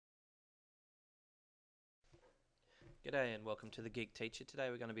G'day and welcome to the Geek Teacher. Today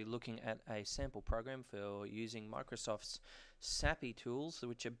we're going to be looking at a sample program for using Microsoft's SAPI tools,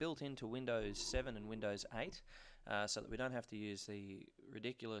 which are built into Windows 7 and Windows 8, so that we don't have to use the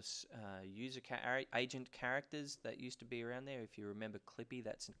ridiculous agent characters that used to be around there. If you remember Clippy,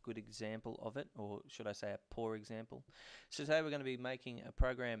 that's a good example of it, or should I say a poor example. So today we're going to be making a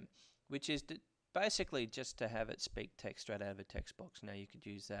program which is basically just to have it speak text straight out of a text box. Now you could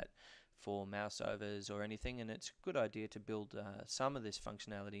use that for mouse overs or anything, and it's a good idea to build some of this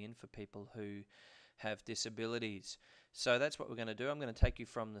functionality in for people who have disabilities. So that's what we're going to do. I'm going to take you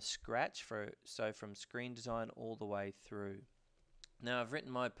from the scratch, from screen design all the way through. Now I've written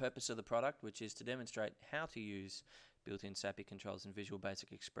my purpose of the product, which is to demonstrate how to use built-in SAPI controls in Visual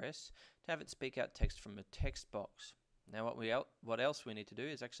Basic Express to have it speak out text from a text box. Now what else we need to do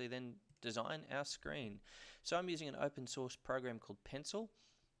is actually then design our screen. So I'm using an open source program called Pencil.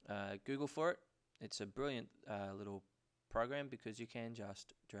 Google for it. It's a brilliant little program because you can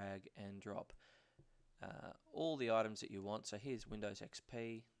just drag and drop all the items that you want. So here's Windows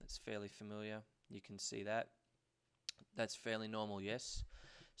XP. That's fairly familiar. You can see that. That's fairly normal, yes.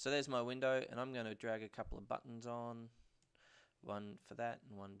 So there's my window, and I'm going to drag a couple of buttons on. One for that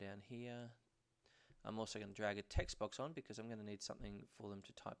and one down here. I'm also going to drag a text box on because I'm going to need something for them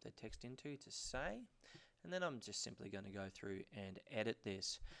to type their text into to say. And then I'm just simply going to go through and edit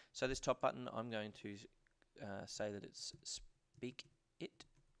this. So this top button, I'm going to say that it's speak it,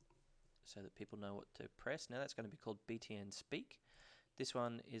 so that people know what to press. Now that's going to be called BTN Speak. This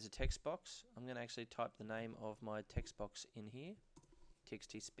one is a text box. I'm going to actually type the name of my text box in here,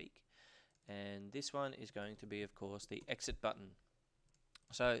 Text2Speech. And this one is going to be, of course, the exit button.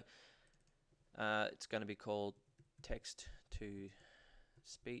 So it's going to be called Text2Speech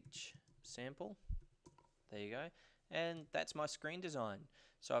sample. There you go. And that's my screen design.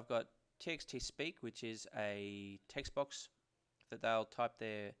 So I've got Text2Speech, which is a text box that they'll type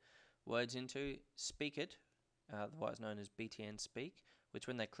their words into. Speak it, otherwise known as BTN Speak, which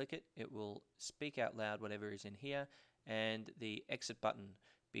when they click it, it will speak out loud whatever is in here. And the exit button,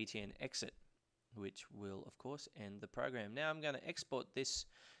 BTN Exit, which will, of course, end the program. Now I'm going to export this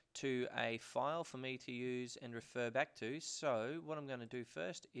to a file for me to use and refer back to. So what I'm going to do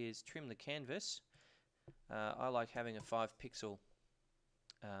first is trim the canvas. I like having a 5 pixel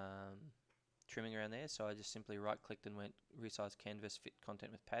trimming around there, so I just simply right clicked and went resize canvas, fit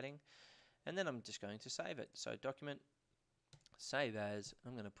content with padding, and then I'm just going to save it. So document, save as.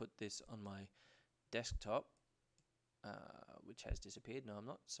 I'm going to put this on my desktop, which has disappeared. No, I'm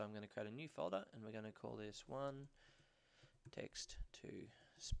not. So I'm going to create a new folder, and we're going to call this one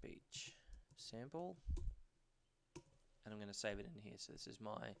Text2Speech sample, and I'm going to save it in here. So this is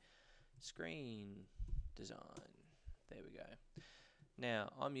my screen design. There we go.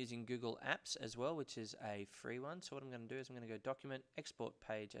 Now I'm using Google Apps as well, which is a free one. So what I'm going to do is I'm going to go document, export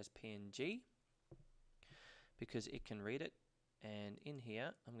page as PNG because it can read it. And in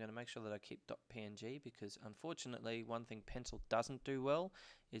here I'm going to make sure that I keep .png because unfortunately one thing Pencil doesn't do well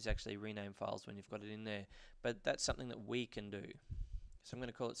is actually rename files when you've got it in there. But that's something that we can do. So I'm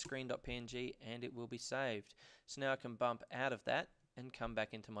going to call it screen.png and it will be saved. So now I can bump out of that and come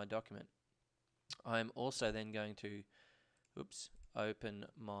back into my document. I'm also then going to open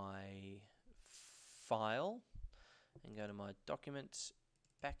my file and go to my documents,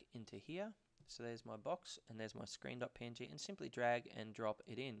 back into here. So there's my box and there's my screen.png, and simply drag and drop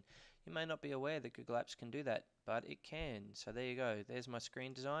it in. You may not be aware that Google Apps can do that, but it can. So there you go. There's my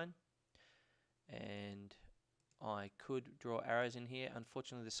screen design, and I could draw arrows in here.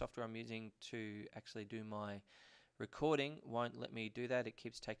 Unfortunately, the software I'm using to actually do my recording won't let me do that. It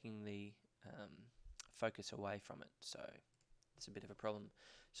keeps taking the focus away from it, so it's a bit of a problem.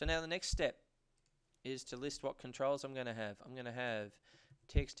 So now the next step is to list what controls I'm going to have. I'm going to have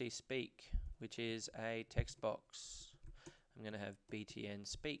Text2Speech, which is a text box. I'm going to have BTN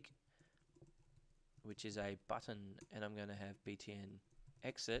Speak, which is a button, and I'm going to have BTN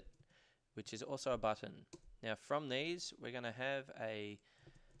Exit, which is also a button. Now from these we're going to have a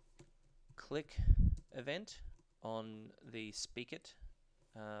click event on the Speak It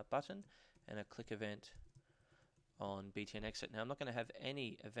button and a click event on BTN Exit. Now I'm not going to have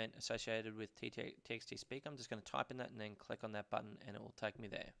any event associated with Text2Speech. I'm just going to type in that and then click on that button and it will take me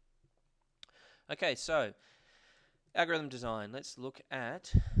there. Okay, so algorithm design. Let's look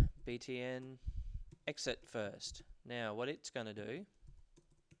at BTN Exit first. Now what it's going to do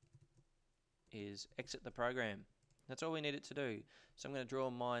is exit the program. That's all we need it to do. So I'm going to draw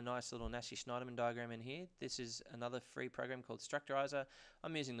my nice little nassi-shniedermann diagram in here. This is another free program called Structurizer.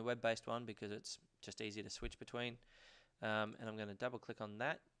 I'm using the web-based one because it's just easy to switch between. And I'm going to double click on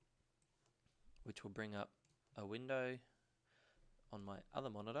that, which will bring up a window on my other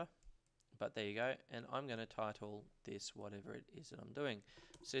monitor, but there you go. And I'm going to title this whatever it is that I'm doing.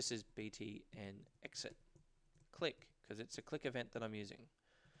 So this is btn exit click, because it's a click event that I'm using.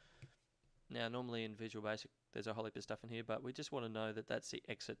 Now normally in Visual Basic there's a whole heap of stuff in here, but we just want to know that that's the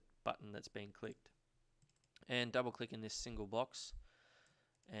exit button that's being clicked. And double click in this single box,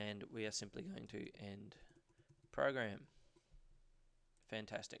 and we are simply going to end program.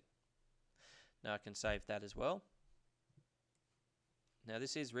 Fantastic. Now I can save that as well. Now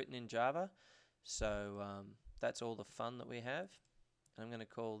this is written in Java, so that's all the fun that we have. I'm going to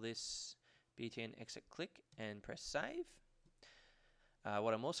call this btn exit click and press save.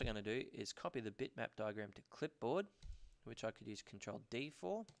 What I'm also going to do is copy the bitmap diagram to clipboard, which I could use Control D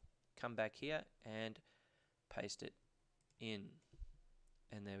for, come back here and paste it in.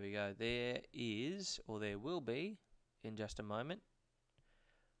 And there we go. There is, or there will be, in just a moment,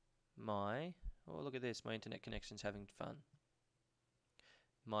 my, oh look at this, my internet connection's having fun.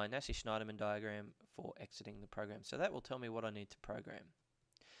 My nassi-shniedermann diagram for exiting the program. So that will tell me what I need to program.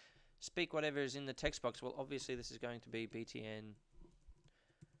 Speak whatever is in the text box. Well, obviously this is going to be btn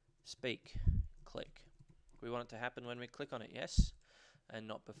speak click. We want it to happen when we click on it, yes, and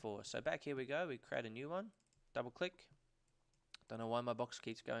not before. So back here we go, we create a new one, double click. Don't know why my box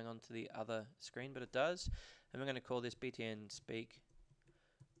keeps going on to the other screen, but it does. And we're going to call this btn speak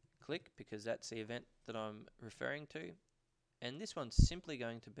click because that's the event that I'm referring to. And this one's simply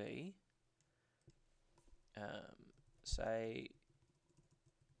going to be, say,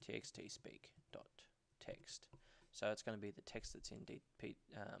 txt-speech.text. So it's going to be the text that's in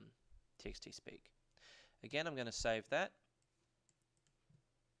txt-speech. Again, I'm going to save that.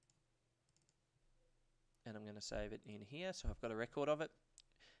 And I'm going to save it in here, so I've got a record of it.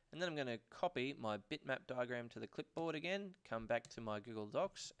 And then I'm going to copy my bitmap diagram to the clipboard again, come back to my Google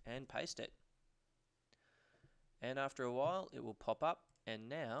Docs and paste it. And after a while it will pop up, and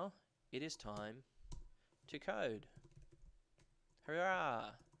now it is time to code.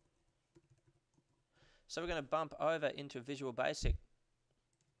 Hurrah! So we're going to bump over into Visual Basic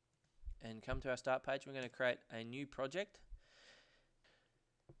and come to our start page. We're going to create a new project.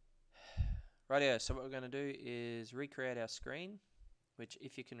 Rightio, so what we're going to do is recreate our screen, which,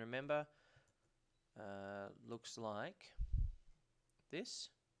 if you can remember, looks like this.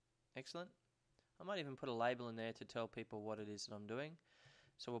 Excellent. I might even put a label in there to tell people what it is that I'm doing.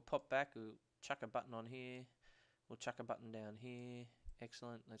 So we'll pop back, we'll chuck a button on here, we'll chuck a button down here.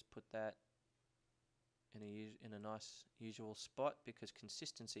 Excellent. Let's put that in a nice usual spot because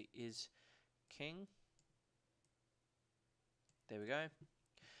consistency is king. There we go.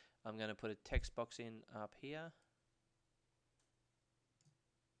 I'm going to put a text box in up here.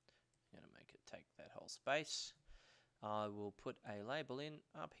 I'm going to make it take that whole space. I will put a label in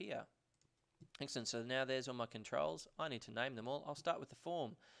up here. Excellent. So now there's all my controls. I need to name them all. I'll start with the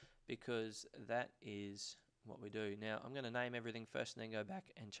form because that is what we do. Now I'm going to name everything first and then go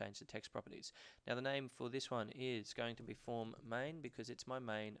back and change the text properties. Now the name for this one is going to be form main because it's my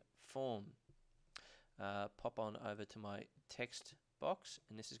main form. Pop on over to my text box,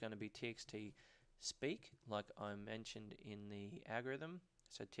 and this is going to be txt speak like I mentioned in the algorithm.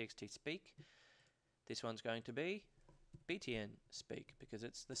 So txt speak. This one's going to be btn speak because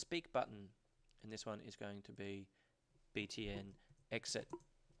it's the speak button, and this one is going to be btn exit.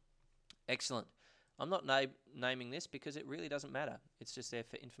 Excellent. I'm not naming this because it really doesn't matter. It's just there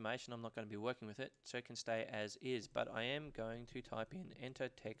for information. I'm not going to be working with it, so it can stay as is, but I am going to type in enter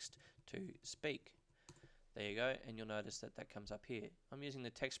text to speak. There you go, and you'll notice that that comes up here. I'm using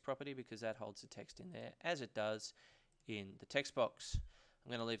the text property because that holds the text in there as it does in the text box. I'm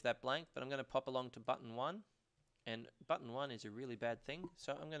going to leave that blank, but I'm going to pop along to button 1, and button 1 is a really bad thing,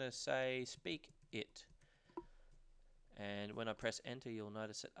 so I'm going to say speak it. And when I press enter, you'll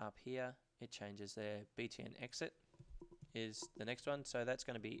notice it up here. It changes there. btn exit is the next one, so that's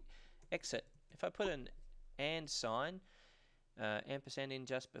going to be exit. If I put an and sign, ampersand in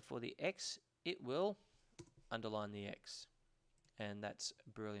just before the X, it will underline the X, and that's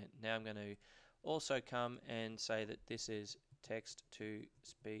brilliant. Now I'm going to also come and say that this is text to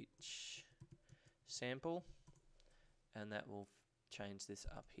speech sample, and that will change this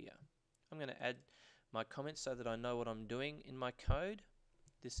up here. I'm going to add my comments so that I know what I'm doing in my code.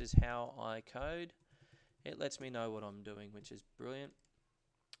 This is how I code. It lets me know what I'm doing, which is brilliant.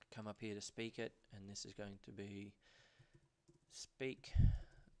 Come up here to speak it, and this is going to be speak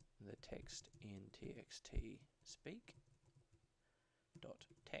the text in txt speak dot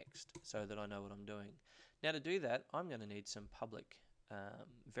text so that I know what I'm doing. Now to do that, I'm going to need some public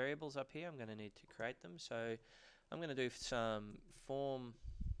variables up here. I'm going to need to create them. So I'm going to do some form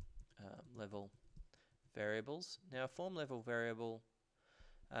level variables. Now a form level variable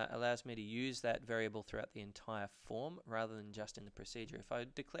allows me to use that variable throughout the entire form rather than just in the procedure. If I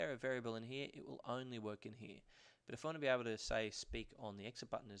declare a variable in here, it will only work in here. But if I want to be able to say speak on the exit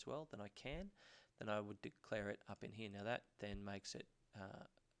button as well, then I can. Then I would declare it up in here. Now that then makes it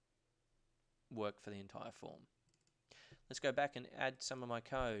work for the entire form. Let's go back and add some of my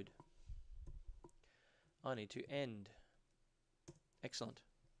code. I need to end. Excellent.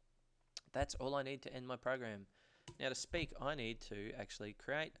 That's all I need to end my program. Now to speak, I need to actually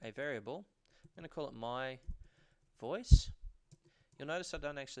create a variable. I'm going to call it my voice. You'll notice I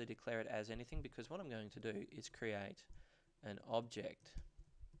don't actually declare it as anything because what I'm going to do is create an object.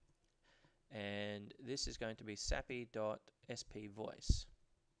 And this is going to be sappy.spVoice.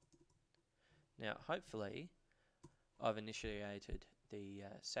 Now hopefully I've initiated the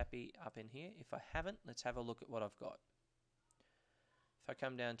Sappy up in here. If I haven't, let's have a look at what I've got. If I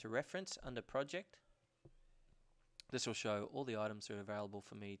come down to reference under project, this will show all the items that are available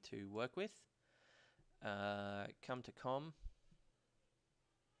for me to work with. Come to com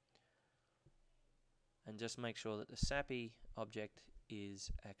and just make sure that the Sappy object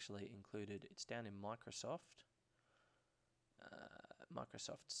is actually included. It's down in Microsoft.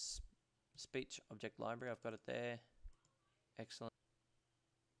 Microsoft Speech Object Library. I've got it there. Excellent.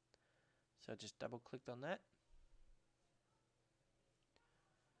 So I just double clicked on that.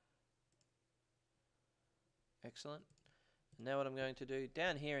 Excellent. And now what I'm going to do,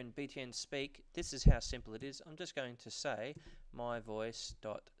 down here in BTN Speak, this is how simple it is. I'm just going to say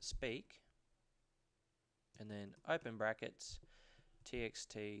myvoice.speak and then open brackets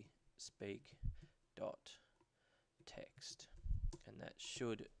txt speak.text, and that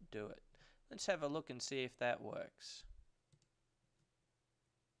should do it. Let's have a look and see if that works.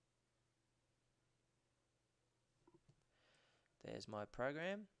 There's my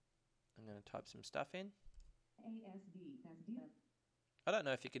program. I'm going to type some stuff in. I don't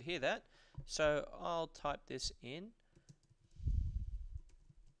know if you could hear that, so I'll type this in.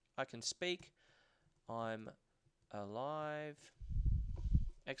 I can speak. I'm alive.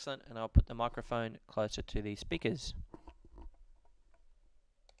 Excellent, and I'll put the microphone closer to the speakers.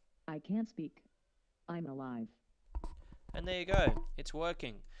 I can't speak. I'm alive. And there you go. It's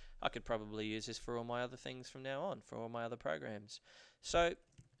working. I could probably use this for all my other things from now on, for all my other programs. So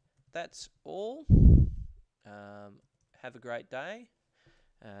that's all. Have a great day.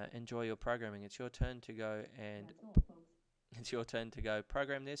 Enjoy your programming. It's your turn to go and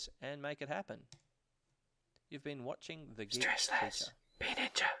program this and make it happen. You've been watching The Geek Stress less. Teacher. Be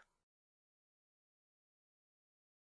Ninja.